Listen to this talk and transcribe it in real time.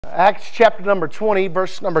Acts chapter number 20,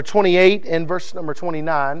 verse number 28 and verse number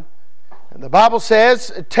 29. And the Bible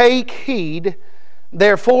says, "Take heed,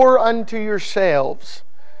 therefore, unto yourselves,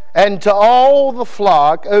 and to all the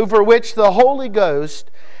flock over which the Holy Ghost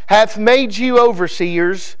hath made you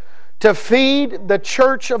overseers, to feed the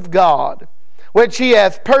church of God, which He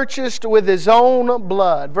hath purchased with His own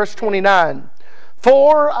blood." Verse 29.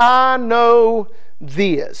 "For I know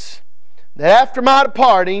this, that after my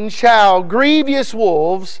departing shall grievous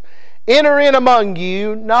wolves enter in among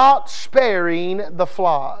you, not sparing the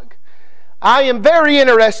flock." I am very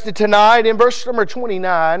interested tonight in verse number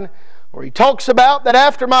 29, where he talks about that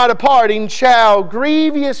after my departing shall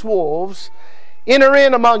grievous wolves enter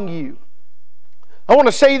in among you. I want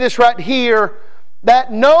to say this right here,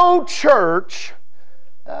 that no church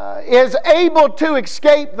is able to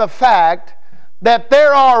escape the fact that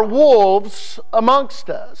there are wolves amongst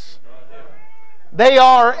us. They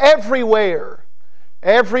are everywhere.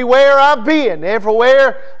 Everywhere I've been,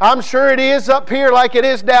 everywhere, I'm sure it is up here like it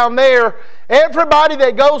is down there. Everybody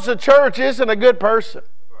that goes to church isn't a good person.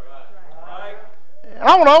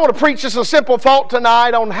 I want to preach just a simple thought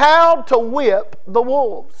tonight on how to whip the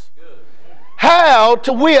wolves. How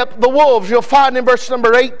to whip the wolves. You'll find in verse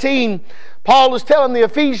number 18, Paul is telling the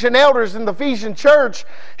Ephesian elders in the Ephesian church,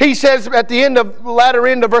 he says at the latter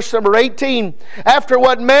end of verse number 18, "After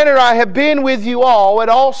what manner I have been with you all at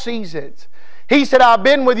all seasons." He said, "I've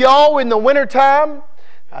been with y'all in the wintertime.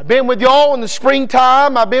 I've been with y'all in the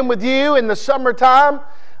springtime. I've been with you in the summertime.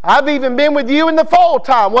 I've even been with you in the fall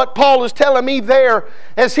time." What Paul is telling me there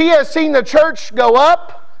is he has seen the church go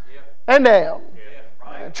up and down.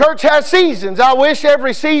 Church has seasons. I wish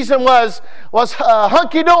every season was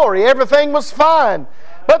hunky-dory. Everything was fine.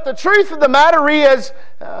 But the truth of the matter is,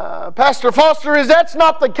 Pastor Foster, is that's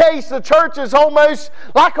not the case. The church is almost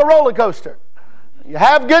like a roller coaster. You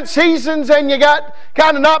have good seasons and you got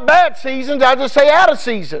kind of not bad seasons. I just say out of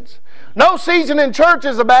seasons. No season in church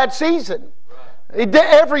is a bad season.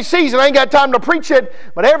 Every season, I ain't got time to preach it,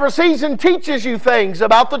 but every season teaches you things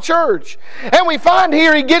about the church. And we find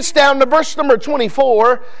here he gets down to verse number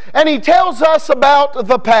 24 and he tells us about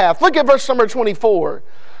the path. Look at verse number 24.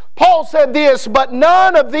 Paul said this, "But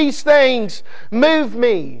none of these things move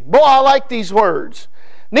me." Boy, I like these words.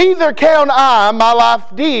 "Neither count I my life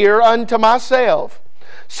dear unto myself,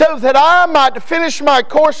 so that I might finish my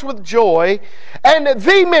course with joy, and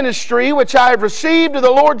the ministry which I have received of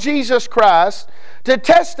the Lord Jesus Christ, to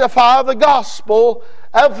testify the gospel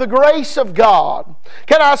of the grace of God."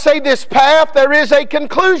 Can I say this path? There is a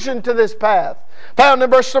conclusion to this path. Found in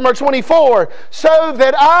verse number 24. "So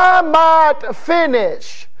that I might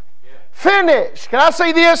finish." Finish. Can I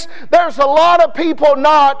say this? There's a lot of people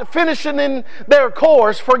not finishing in their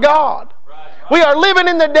course for God. We are living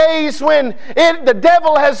in the days when the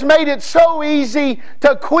devil has made it so easy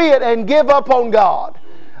to quit and give up on God.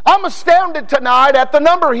 I'm astounded tonight at the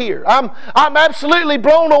number here. I'm absolutely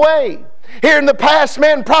blown away. Here in the past,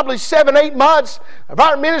 man, probably 7-8 months of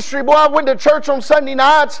our ministry, boy, I went to church on Sunday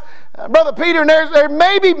nights. Brother Peter, and there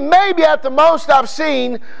maybe at the most I've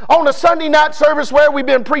seen on a Sunday night service where we've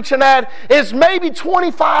been preaching at is maybe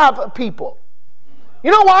 25 people.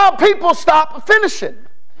 You know why? People stop finishing.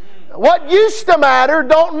 What used to matter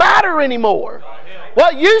don't matter anymore.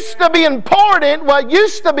 What used to be important, what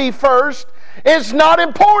used to be first, is not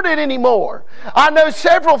important anymore. I know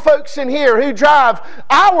several folks in here who drive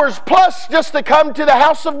hours plus just to come to the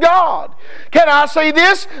house of God. Can I say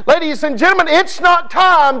this? Ladies and gentlemen, it's not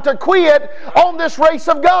time to quit on this race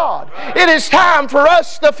of God. It is time for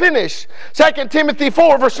us to finish. 2 Timothy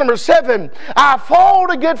 4 verse number 7. "I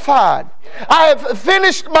fought a good fight. I have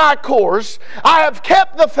finished my course. I have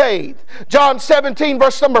kept the faith." John 17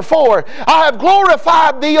 verse number 4. "I have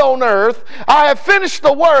glorified thee on earth. I have finished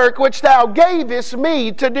the work which thou gavest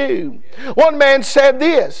me to do." One man said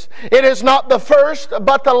this, "It is not the first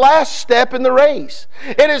but the last step in the race.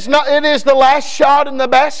 It is the last shot in the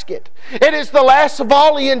basket. It is the last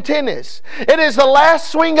volley in tennis. It is the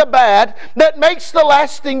last swing of bat that makes the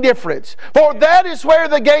lasting difference. For that is where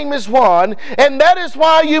the game is won, and that is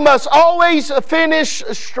why you must always finish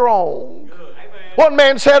strong." One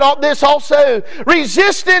man said this also,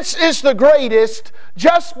 "Resistance is the greatest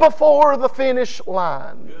just before the finish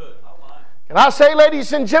line." And I say,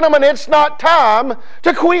 ladies and gentlemen, it's not time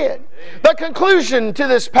to quit. The conclusion to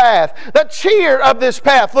this path, the cheer of this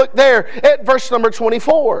path, look there at verse number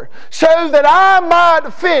 24. "So that I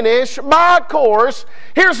might finish my course,"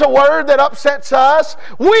 here's a word that upsets us,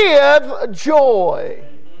 "with joy."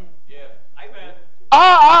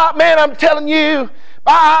 Man, I'm telling you,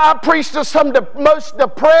 I preach to some most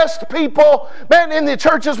depressed people, man, in the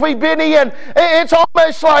churches we've been in. It's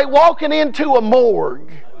almost like walking into a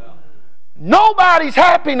morgue. Nobody's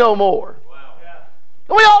happy no more.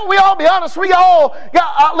 We all be honest, we all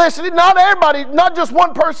got, listen, not everybody, not just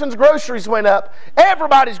one person's groceries went up.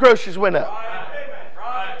 Everybody's groceries went up.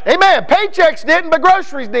 Amen. Paychecks didn't, but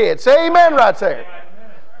groceries did. Say amen right there.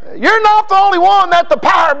 You're not the only one that the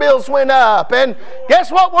power bills went up. And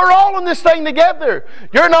guess what? We're all in this thing together.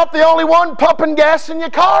 You're not the only one pumping gas in your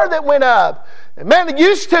car that went up. Man, it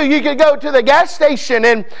used to, you could go to the gas station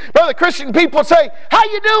and, brother, Christian people say, how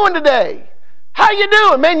you doing today? How you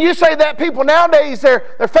doing? Man, you say that, people nowadays, their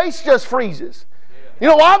face just freezes. You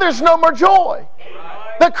know why? There's no more joy.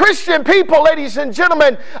 The Christian people, ladies and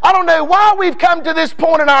gentlemen, I don't know why we've come to this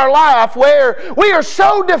point in our life where we are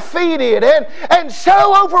so defeated and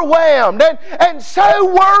so overwhelmed and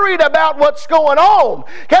so worried about what's going on.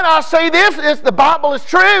 Can I say this? If the Bible is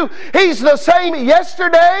true, He's the same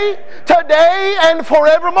yesterday, today, and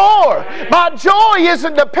forevermore. My joy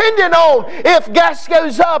isn't dependent on if gas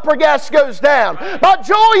goes up or gas goes down. My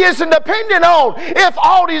joy isn't dependent on if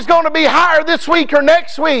Aldi's going to be higher this week or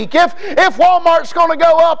next week. If Walmart's going to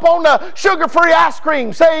go up on the sugar-free ice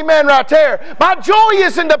cream. Say amen right there. My joy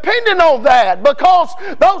isn't dependent on that, because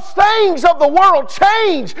those things of the world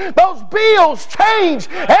change. Those bills change.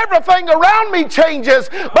 Everything around me changes.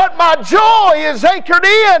 But my joy is anchored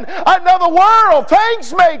in another world.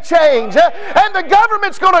 Things may change. And the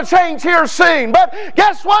government's going to change here soon. But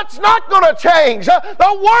guess what's not going to change?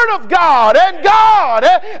 The Word of God. And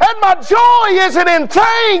my joy isn't in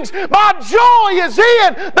things. My joy is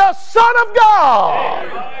in the Son of God.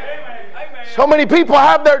 So many people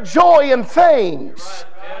have their joy in things.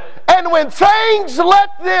 And when things let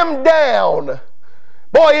them down,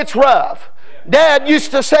 boy, it's rough. Dad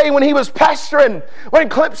used to say when he was pastoring, when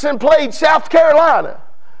Clemson played South Carolina,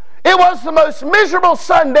 it was the most miserable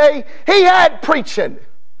Sunday he had preaching.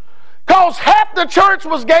 Because half the church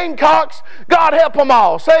was Gamecocks. God help them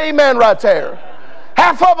all. Say amen right there.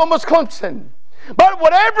 Half of them was Clemson. But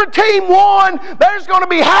whatever team won, there's going to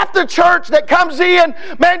be half the church that comes in,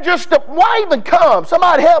 man, why even come?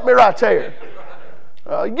 Somebody help me right there.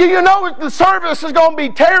 You know the service is going to be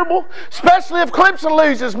terrible, especially if Clemson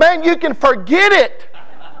loses. Man, you can forget it.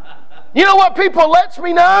 You know what people lets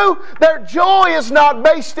me know? Their joy is not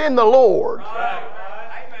based in the Lord.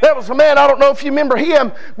 There was a man, I don't know if you remember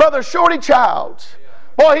him, Brother Shorty Childs.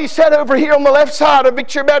 Boy, he sat over here on the left side of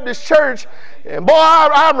Immanuel Baptist Church. And boy,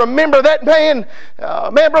 I remember that man,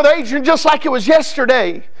 Brother Adrian, just like it was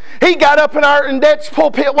yesterday. He got up in Dad's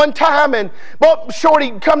pulpit one time, and boy,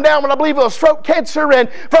 Shorty come down with, I believe it was throat cancer, and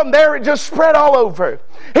from there it just spread all over.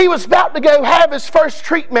 He was about to go have his first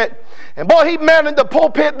treatment. And boy, he mounted the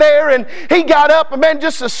pulpit there, and he got up, and man,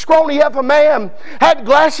 just a scrawny of a man, had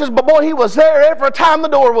glasses, but boy, he was there every time the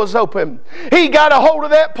door was open. He got a hold of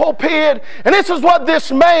that pulpit, and this is what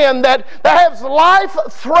this man that has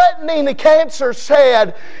life-threatening cancer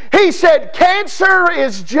said. He said, cancer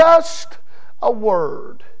is just a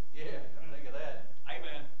word. Yeah, think of that.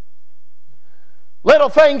 Amen. Little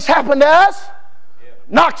things happen to us,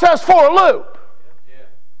 knocks us for a loop.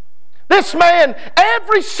 This man,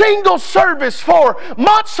 every single service for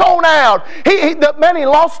months on out, he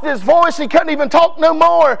lost his voice. He couldn't even talk no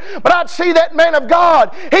more. But I'd see that man of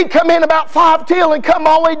God. He'd come in about 5 till and come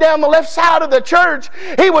all the way down the left side of the church.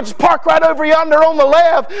 He would just park right over yonder on the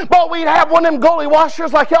left. But we'd have one of them goalie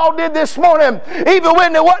washers like y'all did this morning. Even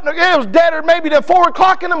when it was dead or maybe to 4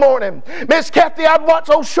 o'clock in the morning. Miss Kathy, I'd watch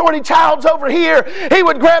old Shorty Childs over here. He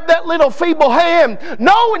would grab that little feeble hand,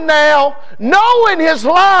 knowing his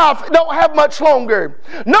life don't have much longer,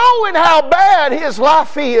 knowing how bad his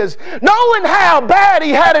life is, knowing how bad he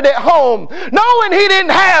had it at home, knowing he didn't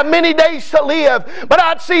have many days to live. But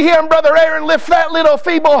I'd see him, Brother Aaron, lift that little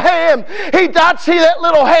feeble hand. I'd see that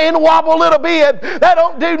little hand wobble a little bit. That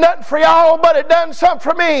don't do nothing for y'all, but it done something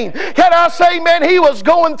for me. Can I say, man, he was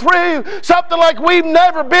going through something like we've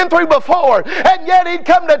never been through before, and yet he'd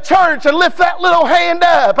come to church and lift that little hand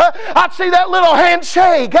up. I'd see that little hand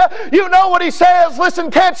shake. You know what he says? Listen,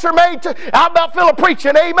 cancer may I'm about feeling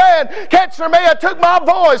preaching, amen. Cancer may have took my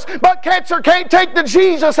voice, but cancer can't take the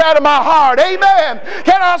Jesus out of my heart, amen.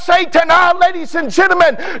 Can I say tonight, ladies and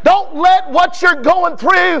gentlemen, don't let what you're going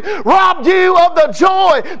through rob you of the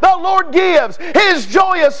joy the Lord gives. His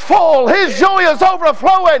joy is full. His joy is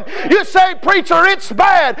overflowing. You say, preacher, it's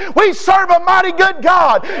bad. We serve a mighty good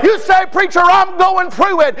God. You say, preacher, I'm going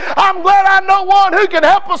through it. I'm glad I know one who can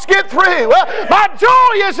help us get through. My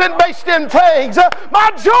joy isn't based in things.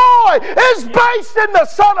 My joy is based in the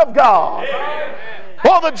Son of God.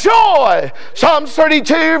 For the joy, Psalms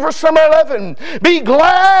 32, verse number 11. Be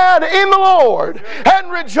glad in the Lord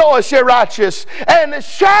and rejoice, ye righteous, and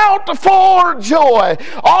shout for joy,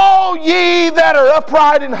 all ye that are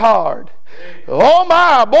upright in heart. Oh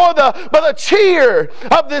my, boy, the cheer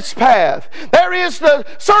of this path. There is the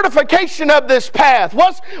certification of this path.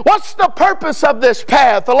 What's the purpose of this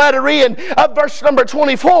path? The letter in of verse number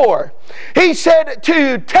 24. He said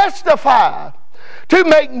to testify, to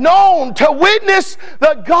make known, to witness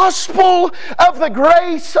the gospel of the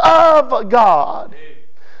grace of God.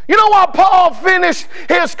 You know why Paul finished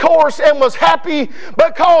his course and was happy?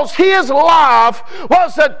 Because his life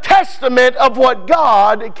was a testament of what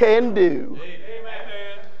God can do.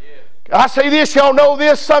 Amen. I say this, y'all know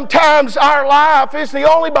this, sometimes our life is the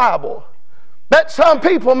only Bible that some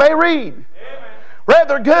people may read. Amen.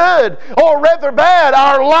 Rather good or rather bad,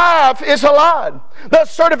 our life is a lie. The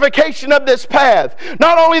certification of this path.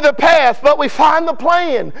 Not only the path, but we find the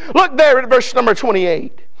plan. Look there at verse number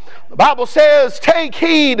 28. The Bible says, take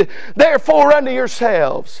heed therefore unto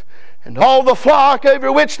yourselves, and all the flock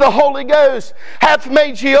over which the Holy Ghost hath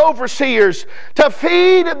made ye overseers, to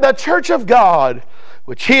feed the church of God,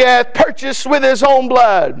 which he hath purchased with his own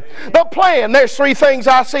blood. The plan, there's three things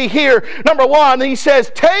I see here. Number one, he says,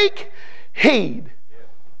 take heed.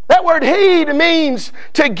 That word heed means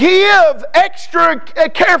to give extra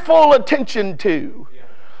careful attention to.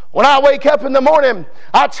 When I wake up in the morning,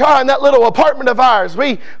 I try in that little apartment of ours.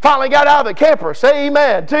 We finally got out of the camper. Say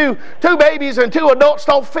amen. Two babies and two adults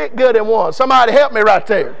don't fit good in one. Somebody help me right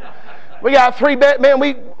there. We got 3 bed, man,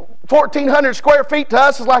 1,400 square feet to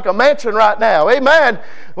us is like a mansion right now. Amen.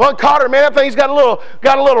 One Carter, man, that thing's got a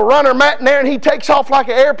little runner mat in there, and he takes off like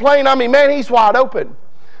an airplane. I mean, man, he's wide open.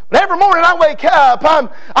 But every morning I wake up,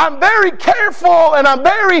 I'm very careful, and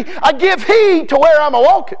I give heed to where I'm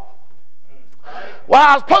walking. Well,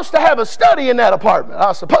 I was supposed to have a study in that apartment. I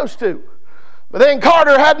was supposed to. But then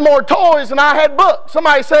Carter had more toys than I had books.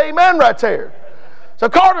 Somebody say amen right there. So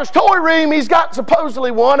Carter's toy room, he's got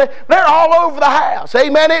supposedly one. They're all over the house.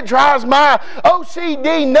 Amen. It drives my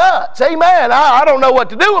OCD nuts. Amen. I don't know what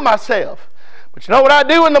to do with myself. But you know what I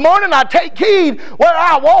do in the morning? I take heed where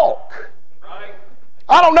I walk.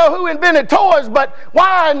 I don't know who invented toys, but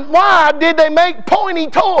why did they make pointy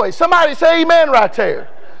toys? Somebody say amen right there.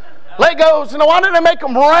 Legos, why did they make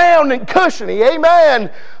them round and cushiony? Amen.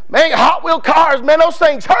 Man, Hot Wheel cars, man, those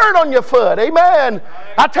things hurt on your foot. Amen.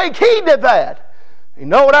 I take heed to that. You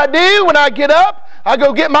know what I do when I get up? I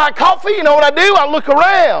go get my coffee. You know what I do? I look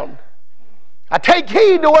around. I take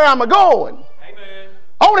heed to where I'm going. Amen.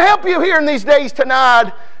 I want to help you here in these days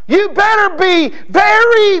tonight. You better be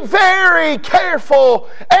very, very careful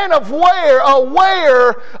and aware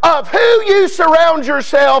of who you surround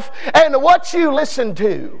yourself and what you listen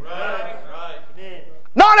to. Right.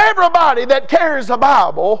 Not everybody that carries a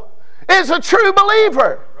Bible is a true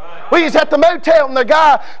believer. Right. We was at the motel and the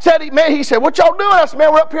guy said, he said, what y'all doing? I said,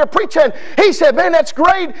 man, we're up here preaching. He said, man, that's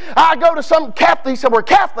great. I go to some Catholic. He said, we're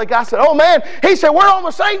Catholic. I said, oh, man. He said, we're on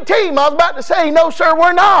the same team. I was about to say, no, sir,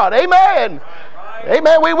 we're not. Amen.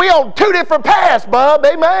 Amen. We on 2 different paths, bub.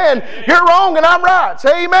 Amen. You're wrong and I'm right.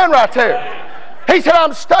 Say amen right there. He said,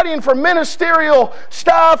 I'm studying for ministerial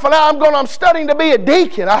stuff and I'm studying to be a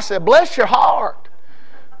deacon. I said, bless your heart.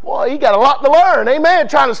 Boy, he got a lot to learn. Amen.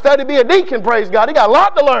 Trying to study to be a deacon, praise God. He got a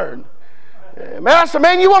lot to learn. Man, I said,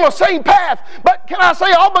 man, you on the same path. But can I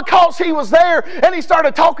say, all because he was there and he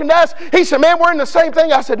started talking to us, he said, man, we're in the same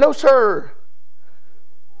thing. I said, no, sir.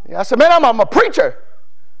 I said, man, I'm a preacher.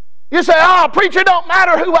 You say, preacher, don't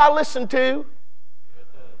matter who I listen to.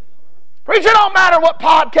 Preacher, don't matter what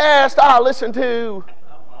podcast I listen to.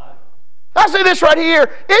 I say this right here.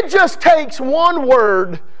 It just takes one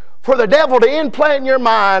word for the devil to implant in your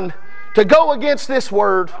mind to go against this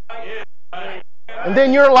word. And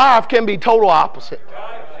then your life can be total opposite.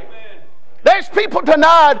 There's people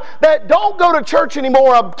tonight that don't go to church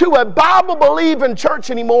anymore, to a Bible-believing church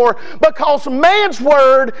anymore, because man's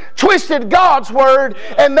word twisted God's word,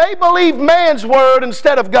 and they believe man's word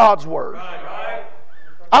instead of God's word.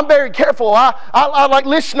 I'm very careful. I like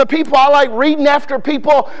listening to people. I like reading after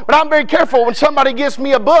people, but I'm very careful when somebody gives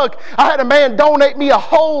me a book. I had a man donate me a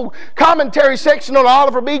whole commentary section on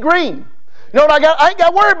Oliver B. Green. You know what I got? I ain't got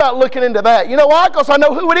to worry about looking into that. You know why? Because I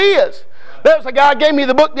know who it is. There was a guy gave me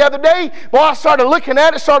the book the other day. Well, I started looking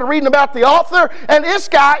at it, started reading about the author, and this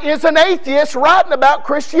guy is an atheist writing about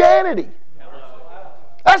Christianity.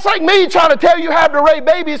 That's like me trying to tell you how to raise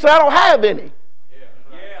babies and I don't have any.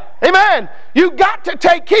 Amen. You got to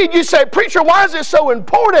take heed. You say, preacher, why is this so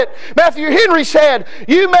important? Matthew Henry said,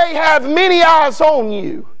 you may have many eyes on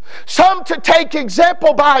you, some to take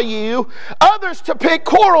example by you, others to pick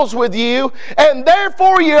quarrels with you, and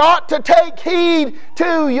therefore you ought to take heed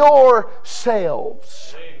to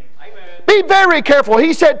yourselves. Amen. Be very careful.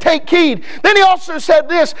 He said take heed. Then he also said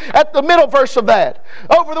this at the middle verse of that,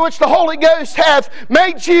 over which the Holy Ghost hath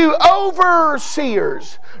made you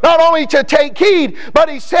overseers. Not only to take heed, but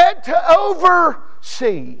he said to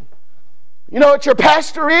oversee. You know what your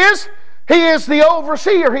pastor is? He is the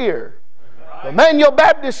overseer here. Immanuel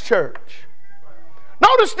Baptist Church.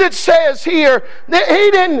 Notice it says here that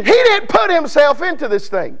he didn't put himself into this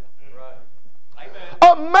thing.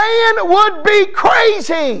 A man would be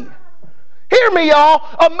crazy. Hear me, y'all.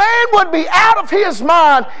 A man would be out of his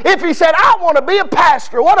mind if he said, I want to be a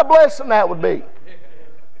pastor. What a blessing that would be.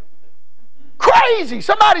 Crazy.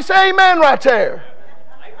 Somebody say amen right there.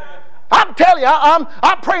 I'm telling you,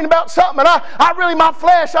 I'm praying about something, and I really, my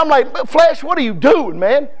flesh, I'm like, flesh, what are you doing,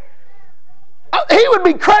 man? He would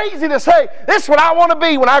be crazy to say, this is what I want to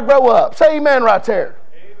be when I grow up. Say amen right there.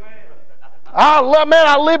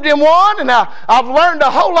 I lived in one, and I've learned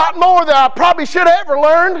a whole lot more than I probably should have ever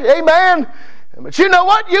learned. Amen. But you know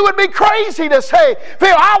what? You would be crazy to say,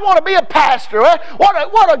 Phil, I want to be a pastor.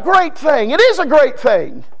 What a great thing. It is a great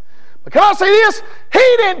thing. But can I say this?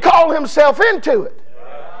 He didn't call himself into it.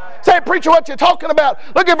 Say, preacher, what you talking about?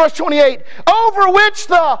 Look at verse 28. Over which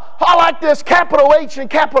I like this, capital H and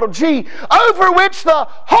capital G, over which the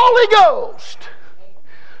Holy Ghost.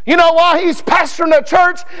 You know why he's pastoring a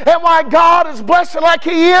church and why God is blessing like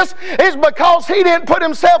he is because he didn't put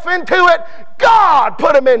himself into it. God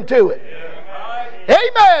put him into it.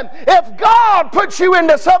 Amen. If God puts you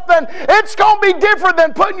into something, it's going to be different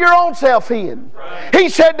than putting your own self in. Right. He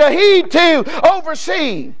said to heed, to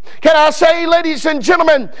oversee. Can I say, ladies and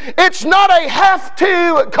gentlemen, it's not a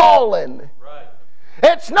have-to calling. Right.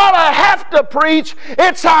 It's not a have to preach,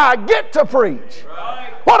 it's a get to preach.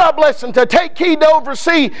 Right. What a blessing to take heed to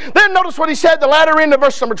oversee. Then notice what he said, the latter end of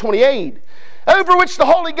verse number 28. Over which the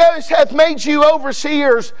Holy Ghost hath made you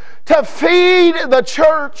overseers to feed the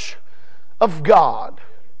church of God.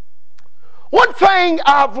 One thing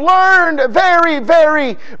I've learned very,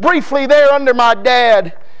 very briefly there under my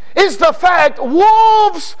dad is the fact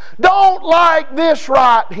wolves don't like this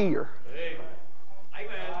right here.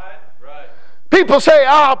 Amen. Right. People say,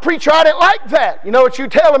 oh, preacher, I didn't like that. You know what you're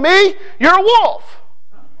telling me? You're a wolf.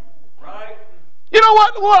 Right. You know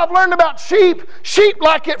what I've learned about sheep? Sheep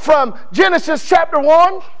like it from Genesis chapter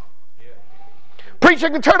 1. Yeah. Preacher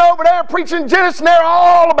can turn over there preaching Genesis and they're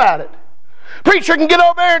all about it. Preacher can get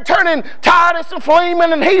over there and turn in Titus and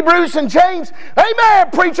Philemon and Hebrews and James.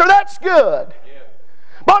 Amen, preacher, that's good. Yeah.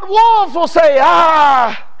 But wolves will say,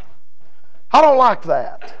 I don't like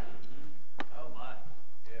that. Oh my.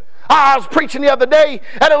 Yeah. I was preaching the other day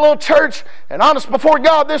at a little church, and honest before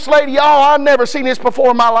God, this lady, I've never seen this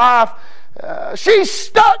before in my life. She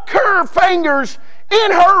stuck her fingers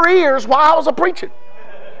in her ears while I was preaching.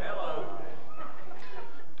 Hello.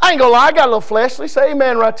 I ain't gonna lie, I got a little fleshly. Say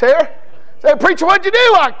amen right there. Say, preacher, what'd you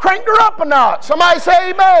do? I cranked her up a notch. Somebody say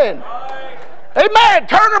amen. Amen.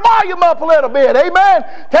 Turn her volume up a little bit. Amen.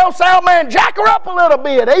 Tell sound man, jack her up a little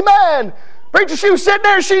bit. Amen. Preacher, she was sitting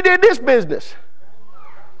there and she did this business.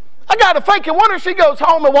 I got to thinking, what if she goes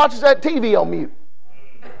home and watches that TV on mute?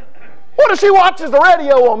 What if she watches the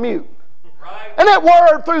radio on mute? And that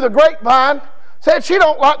word through the grapevine said she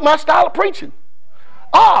don't like my style of preaching.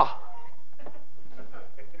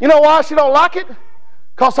 You know why she don't like it?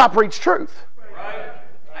 Because I preach truth. Right.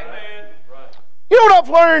 Amen. Right. You know what I've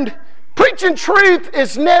learned? Preaching truth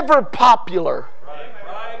is never popular.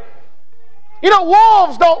 Right. You know,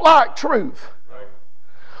 wolves don't like truth. Right.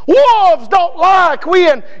 Wolves don't like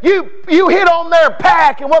when you hit on their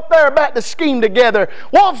pack and what they're about to scheme together.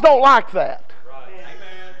 Wolves don't like that. Right.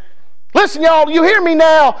 Amen. Listen, y'all, you hear me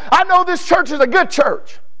now. I know this church is a good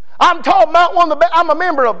church. I'm talking about I'm a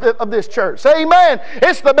member of this church. Say amen.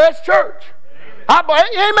 It's the best church.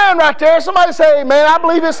 Amen right there. Somebody say amen. I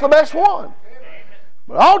believe it's the best one.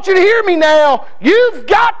 But I want you to hear me now. You've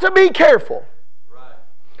got to be careful.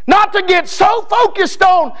 Not to get so focused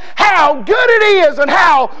on how good it is and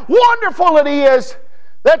how wonderful it is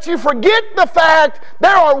that you forget the fact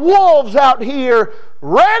there are wolves out here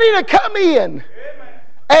ready to come in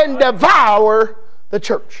and devour the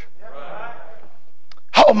church.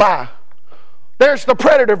 Oh my. There's the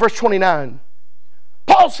predator, verse 29.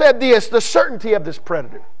 Paul said this, the certainty of this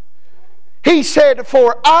predator. He said,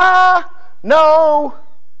 for I know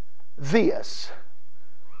this.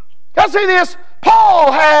 Can I say this?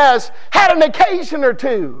 Paul has had an occasion or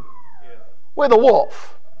two with a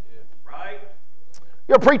wolf.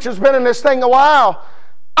 Your preacher's been in this thing a while.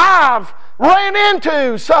 I've ran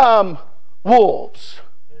into some wolves.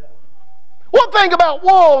 One thing about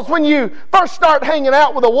wolves, when you first start hanging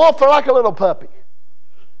out with a wolf, they're like a little puppy.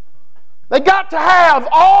 They got to have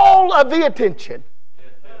all of the attention.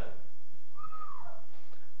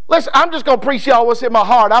 Listen, I'm just going to preach y'all what's in my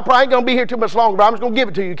heart. I probably ain't going to be here too much longer, but I'm just going to give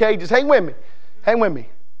it to you, okay? Just hang with me. Hang with me.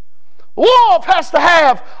 Wolf has to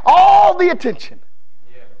have all the attention.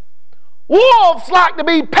 Yeah. Wolves like to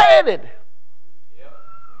be petted. Yep.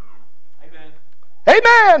 Amen.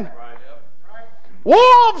 Amen. Right. Yep.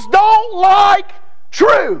 Wolves don't like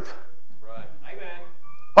truth. Right. Amen.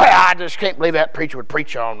 Well, I just can't believe that preacher would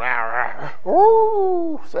preach on that.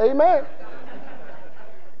 Ooh, say amen.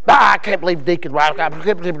 I can't believe Deacon. Ooh.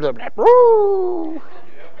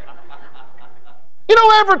 You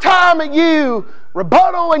know, every time that you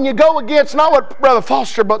rebuttal and you go against not what Brother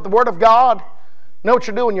Foster, but the Word of God, you know what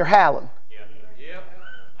you're doing? You're howling. Yep.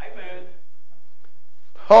 Amen.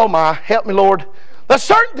 Oh my, help me, Lord. The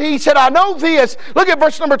certainty, he said, I know this. Look at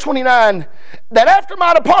verse number 29. That after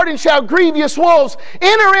my departing shall grievous wolves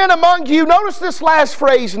enter in among you. Notice this last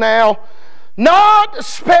phrase now. Not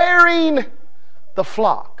sparing the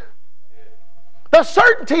flock. The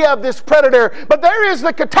certainty of this predator, but there is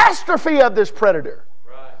the catastrophe of this predator.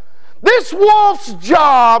 Right. This wolf's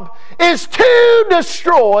job is to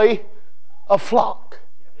destroy a flock.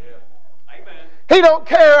 Yeah. Amen. He don't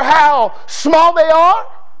care how small they are.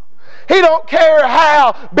 He don't care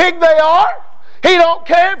how big they are. He don't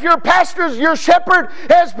care if your pastor, your shepherd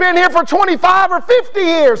has been here for 25 or 50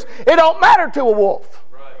 years. It don't matter to a wolf.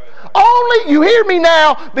 Only, you hear me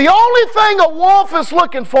now, the only thing a wolf is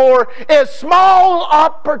looking for is small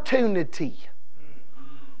opportunity.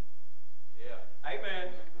 Yeah.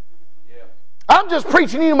 Amen. Yeah. I'm just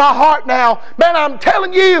preaching you my heart now. Man, I'm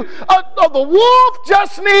telling you, the wolf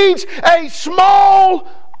just needs a small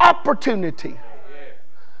opportunity. Yeah.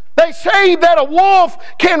 They say that a wolf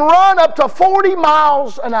can run up to 40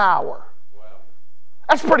 miles an hour. Wow.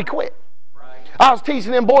 That's pretty quick. I was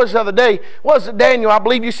teasing them boys the other day. Was it Daniel? I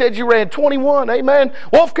believe you said you ran 21. Amen.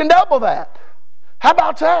 Wolf can double that. How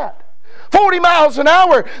about that? 40 miles an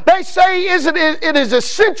hour. They say it is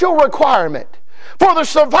essential requirement for the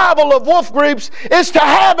survival of wolf groups is to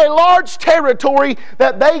have a large territory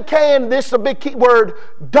that they can, this is a big key word,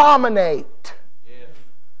 dominate. Yes.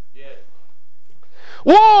 Yes.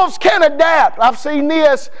 Wolves can adapt, I've seen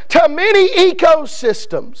this, to many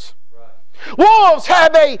ecosystems. Wolves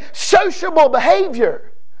have a sociable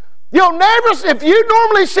behavior. You'll never, if you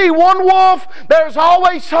normally see one wolf, there's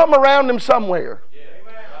always some around him somewhere. Yeah.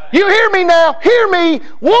 You hear me now? Hear me.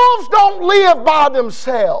 Wolves don't live by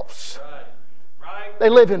themselves. Right. Right. They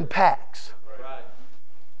live in packs. Right.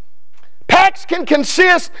 Packs can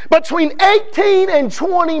consist between 18 and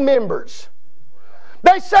 20 members.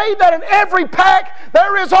 They say that in every pack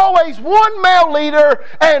there is always one male leader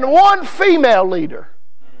and one female leader.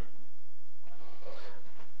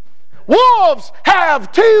 Wolves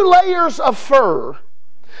have 2 layers of fur.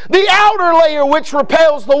 The outer layer which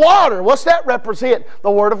repels the water. What's that represent?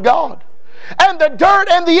 The Word of God. And the dirt,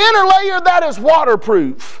 and the inner layer that is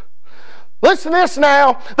waterproof. Listen to this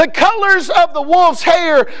now. The colors of the wolf's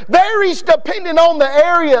hair varies depending on the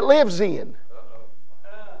area it lives in.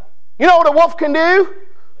 You know what a wolf can do?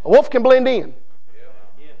 A wolf can blend in.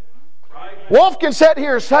 Wolf can sit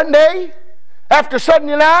here Sunday after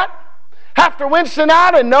Sunday night, after Wednesday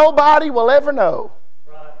night, and nobody will ever know.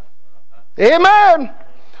 Right. Amen.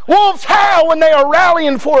 Wolves howl when they are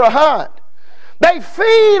rallying for a hunt. They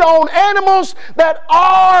feed on animals that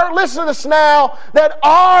are, listen to this now, that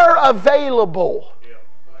are available. Yeah.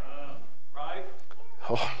 Right.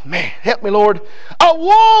 Oh man, help me Lord. A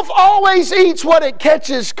wolf always eats what it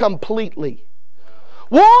catches completely.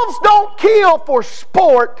 Wolves don't kill for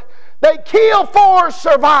sport, they kill for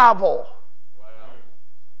survival.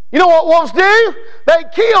 You know what wolves do? They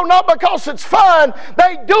kill not because it's fun.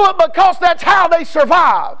 They do it because that's how they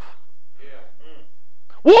survive.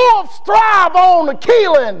 Wolves thrive on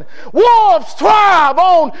killing. Wolves thrive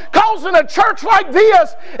on causing a church like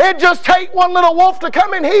this. It just take one little wolf to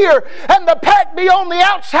come in here and the pack be on the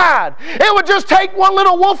outside. It would just take one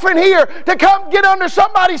little wolf in here to come get under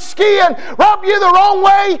somebody's skin, rub you the wrong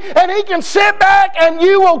way, and he can sit back and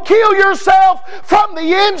you will kill yourself from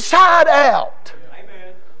the inside out.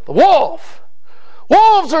 Amen. The wolf.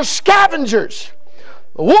 Wolves are scavengers.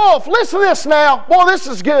 The wolf, listen to this now. Boy, this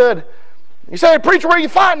is good. You say, preacher, where you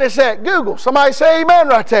find this at? Google. Somebody say amen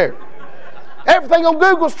right there. Everything on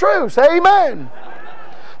Google's true. Say amen.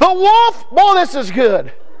 The wolf, boy, this is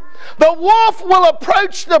good. The wolf will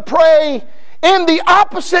approach the prey in the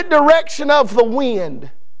opposite direction of the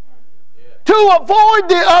wind to avoid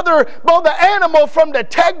the animal from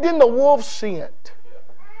detecting the wolf's scent.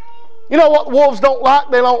 You know what wolves don't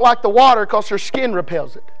like? They don't like the water because their skin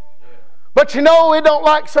repels it. But you know, we don't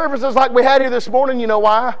like services like we had here this morning. You know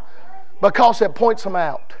why? Because it points them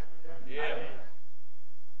out.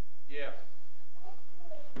 Yeah.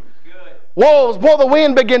 Good. Wolves, boy, the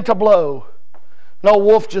wind begin to blow. No,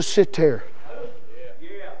 wolf just sit there.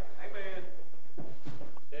 Yeah. Amen.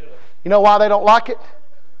 You know why they don't like it?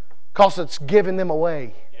 Because it's giving them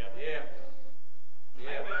away. Yeah.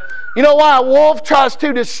 You know why a wolf tries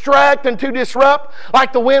to distract and to disrupt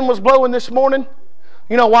like the wind was blowing this morning?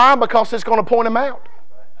 You know why? Because it's going to point them out.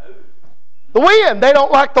 The wind. They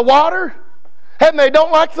don't like the water, and they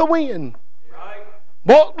don't like the wind. Right.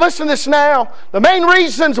 Well, listen to this now. The main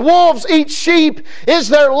reasons wolves eat sheep is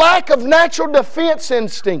their lack of natural defense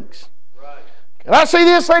instincts. Right. Can I say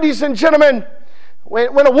this, ladies and gentlemen?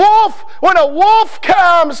 When a wolf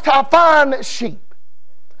comes to find sheep,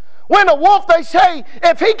 when a wolf, they say,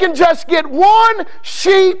 if he can just get one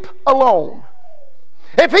sheep alone,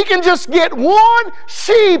 if he can just get one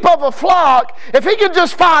sheep of a flock, if he can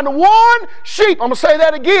just find one sheep, I'm going to say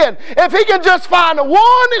that again, if he can just find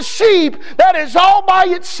one sheep that is all by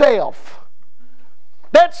itself,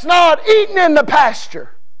 that's not eating in the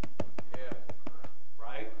pasture,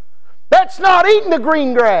 Right. that's not eating the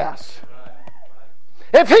green grass,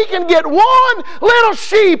 if he can get one little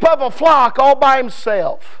sheep of a flock all by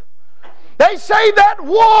himself, they say that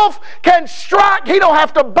wolf can strike. He don't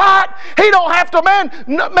have to bite. He don't have to,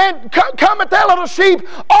 come at that little sheep.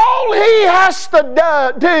 All he has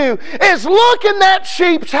to do is look in that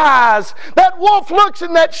sheep's eyes. That wolf looks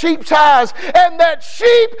in that sheep's eyes, and that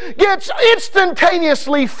sheep gets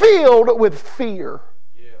instantaneously filled with fear.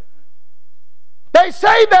 Yeah. They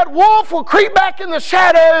say that wolf will creep back in the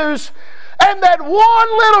shadows, and that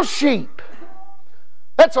one little sheep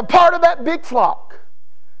that's a part of that big flock.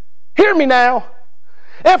 Hear me now.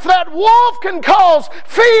 If that wolf can cause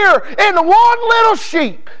fear in one little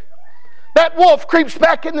sheep, that wolf creeps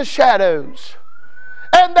back in the shadows.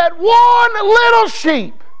 And that one little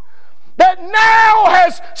sheep that now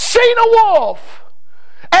has seen a wolf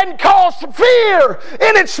and caused fear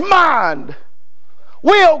in its mind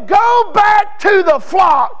will go back to the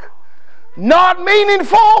flock, not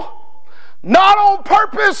meaningful, not on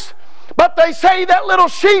purpose, but they say that little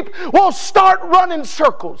sheep will start running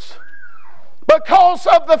circles because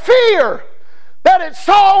of the fear that it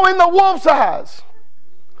saw in the wolf's eyes.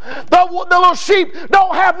 The little sheep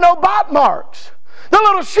don't have no bite marks. The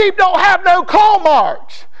little sheep don't have no claw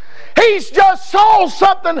marks. He's just saw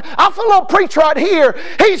something. I feel a little preach right here.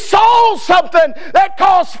 He saw something that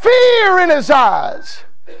caused fear in his eyes.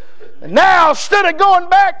 And now, instead of going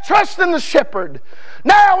back trusting the shepherd,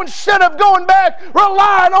 now instead of going back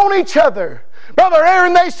relying on each other, Brother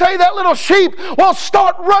Aaron, they say that little sheep will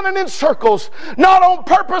start running in circles, not on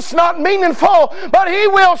purpose, not meaningful, but he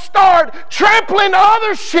will start trampling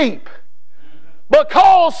other sheep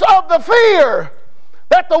because of the fear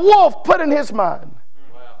that the wolf put in his mind.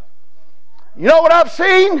 Wow. You know what I've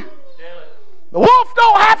seen? The wolf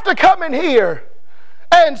don't have to come in here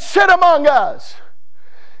and sit among us.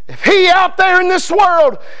 If he out there in this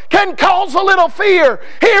world can cause a little fear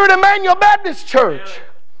here at Immanuel Baptist Church,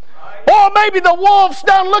 or maybe the wolf's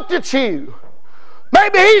done looked at you.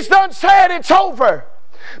 Maybe he's done said it's over.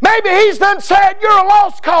 Maybe he's done said you're a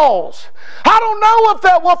lost cause. I don't know if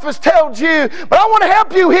that wolf has told you, but I want to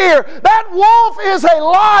help you here. That wolf is a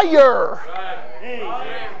liar.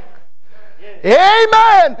 Right.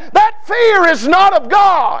 Amen. That fear is not of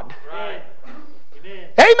God. Right.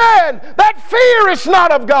 Amen. That fear is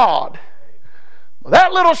not of God.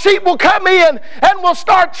 That little sheep will come in and will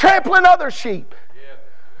start trampling other sheep.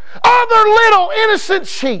 Other little innocent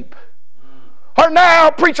sheep are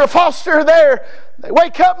now, Preacher Foster, there. They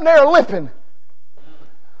wake up and they're limping.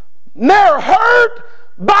 And they're hurt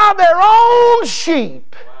by their own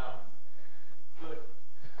sheep.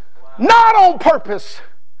 Not on purpose.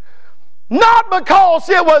 Not because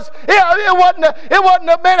it wasn't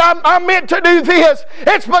I meant to do this.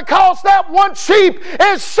 It's because that one sheep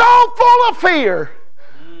is so full of fear.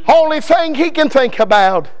 Only thing he can think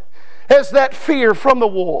about is that fear from the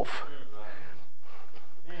wolf.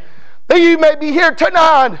 You may be here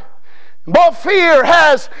tonight, but fear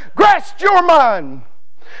has grasped your mind.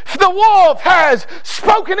 The wolf has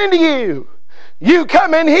spoken into you. You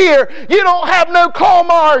come in here, you don't have no claw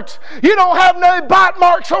marks, you don't have no bite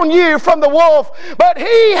marks on you from the wolf, but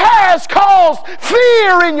he has caused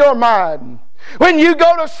fear in your mind. When you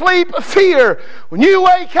go to sleep, fear. When you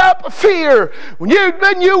wake up, fear. When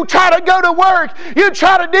you try to go to work, you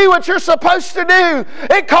try to do what you're supposed to do.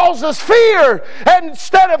 It causes fear. And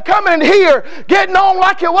instead of coming here, getting on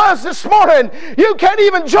like it was this morning, you can't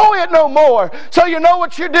even enjoy it no more. So you know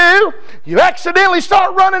what you do? You accidentally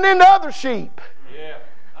start running into other sheep. Yeah.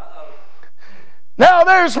 Now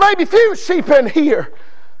there's maybe few sheep in here.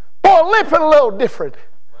 Boy, limping a little different.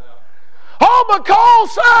 All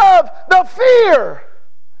because of the fear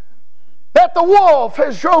that the wolf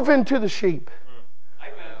has drove into the sheep.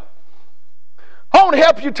 Amen. I want to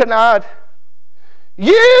help you tonight.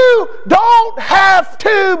 You don't have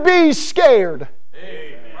to be scared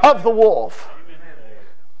of the wolf.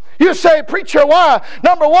 You say, preacher, why?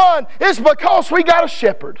 Number one, it's because we got a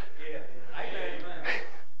shepherd.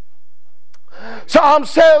 Psalm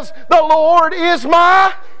says, the Lord is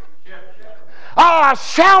my, I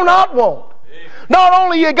shall not want. Not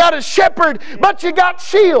only you got a shepherd, but you got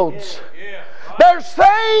shields. There's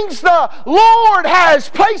things the Lord has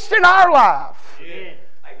placed in our life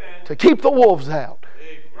to keep the wolves out.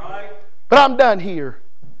 But I'm done here.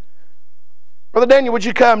 Brother Daniel, would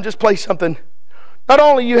you come just play something? Not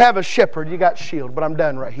only you have a shepherd, you got shield, but I'm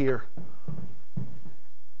done right here.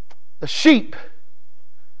 The sheep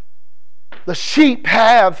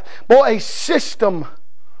have, boy, a system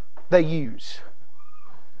they use.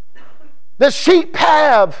 The sheep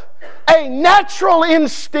have a natural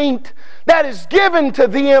instinct that is given to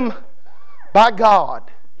them by God.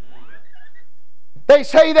 They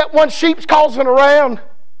say that one sheep's causing around.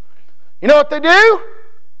 You know what they do?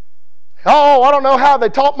 Oh, I don't know how they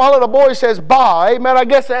taught my little boy says, bah, amen. I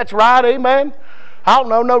guess that's right, amen. I don't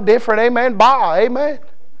know, no different, amen. Bah, amen.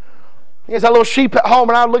 He has that little sheep at home,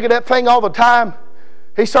 and I look at that thing all the time.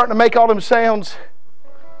 He's starting to make all them sounds.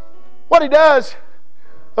 What he does,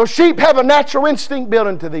 those sheep have a natural instinct built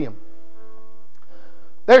into them.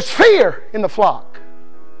 There's fear in the flock.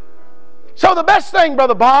 So the best thing,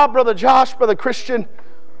 Brother Bob, Brother Josh, Brother Christian,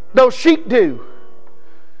 those sheep do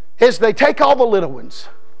is they take all the little ones.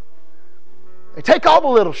 They take all the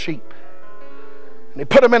little sheep and they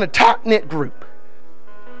put them in a tight-knit group.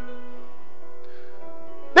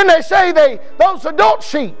 Then they say those adult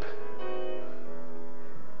sheep,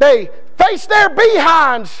 they face their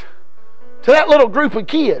behinds to that little group of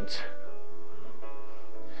kids.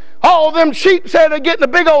 All of them sheep say they get in a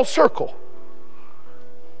big old circle.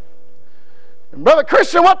 And Brother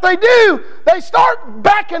Christian, what they do, they start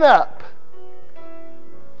backing up.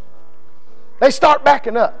 They start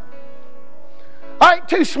backing up. I ain't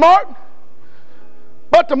too smart,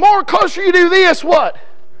 but the more closer you do this, what?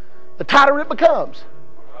 The tighter it becomes.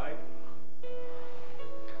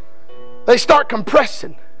 They start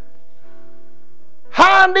compressing.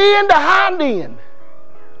 Hind end to hind end.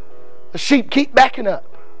 The sheep keep backing up.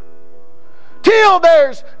 Till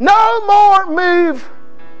there's no more move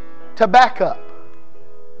to back up.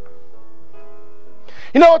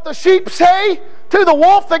 You know what the sheep say to the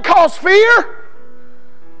wolf that caused fear?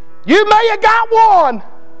 You may have got one,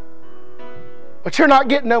 but you're not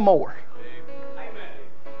getting no more.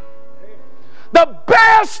 The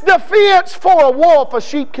best defense for a wolf a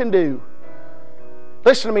sheep can do,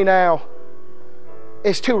 listen to me now,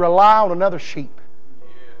 is to rely on another sheep.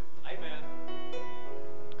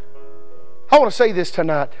 I want to say this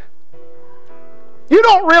tonight. You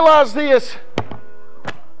don't realize this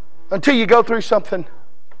until you go through something.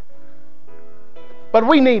 But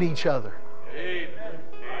we need each other.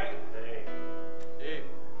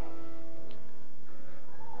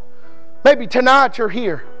 Maybe tonight you're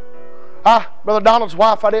here. Brother Donald's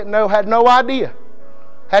wife, I didn't know, had no idea.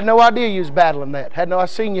 Had no idea you was battling that. I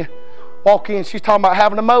seen you walk in. She's talking about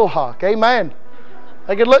having a mohawk. Amen.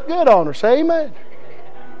 They could look good on her. Say amen.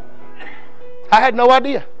 I had no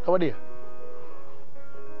idea. No idea.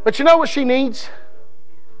 But you know what she needs?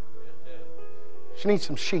 She needs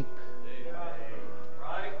some sheep.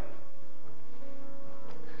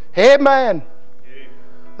 Amen. You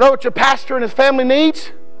know what your pastor and his family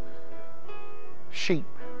needs? Sheep.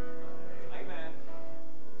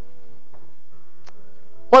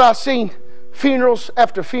 When I've seen funerals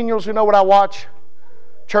after funerals, you know what I watch?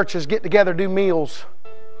 Churches get together, do meals.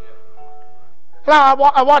 And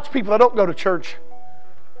I watch people that don't go to church.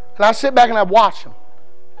 And I sit back and I watch them.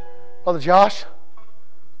 Brother Josh,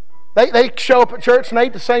 they show up at church and they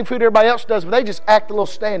eat the same food everybody else does, but they just act a little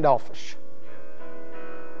standoffish.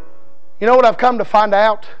 You know what I've come to find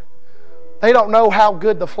out? They don't know how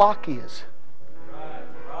good the flock is.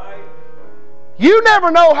 You never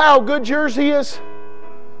know how good yours is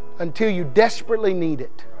until you desperately need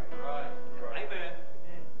it.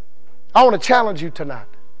 I want to challenge you tonight.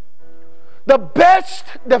 The best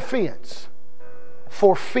defense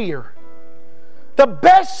for fear. The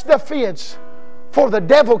best defense for the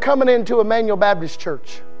devil coming into Immanuel Baptist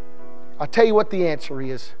Church, I'll tell you what the answer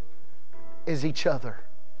is each other.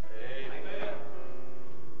 Amen.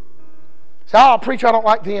 Say, oh, preacher, I don't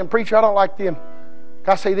like them. Preacher, I don't like them.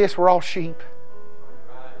 Can I say this? We're all sheep.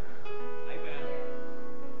 Right. Amen.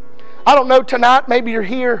 I don't know, tonight maybe you're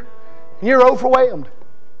here and you're overwhelmed.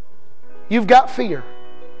 You've got fear.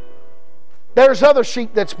 There's other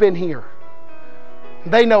sheep that's been here.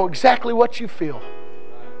 They know exactly what you feel.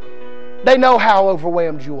 They know how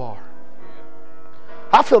overwhelmed you are.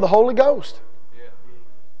 I feel the Holy Ghost.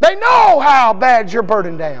 They know how bad you're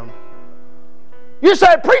burdened down. You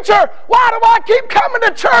say, preacher, why do I keep coming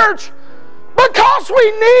to church? Because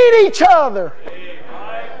we need each other.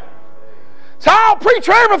 So, oh,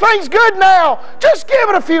 preacher, everything's good now. Just give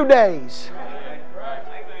it a few days.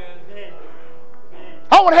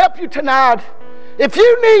 I want to help you tonight. If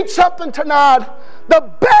you need something tonight,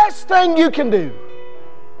 the best thing you can do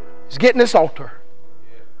is get in this altar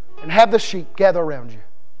and have the sheep gather around you.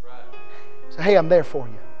 Say, hey, I'm there for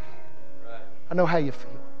you. I know how you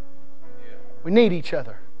feel. We need each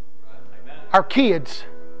other. Our kids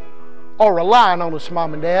are relying on us,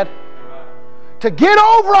 Mom and Dad, to get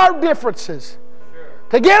over our differences,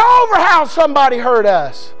 to get over how somebody hurt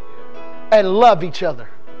us, and love each other,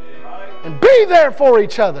 and be there for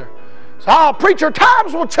each other. So, oh, preacher,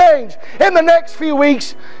 times will change in the next few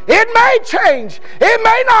weeks. It may change. It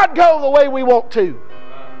may not go the way we want to.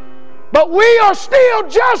 But we are still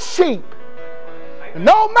just sheep. And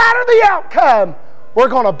no matter the outcome, we're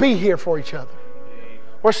going to be here for each other.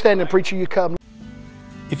 We're standing, preacher, you come.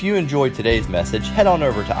 If you enjoyed today's message, head on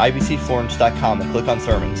over to ibcflorence.com and click on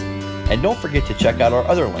sermons. And don't forget to check out our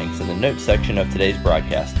other links in the notes section of today's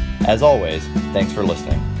broadcast. As always, thanks for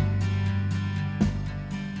listening.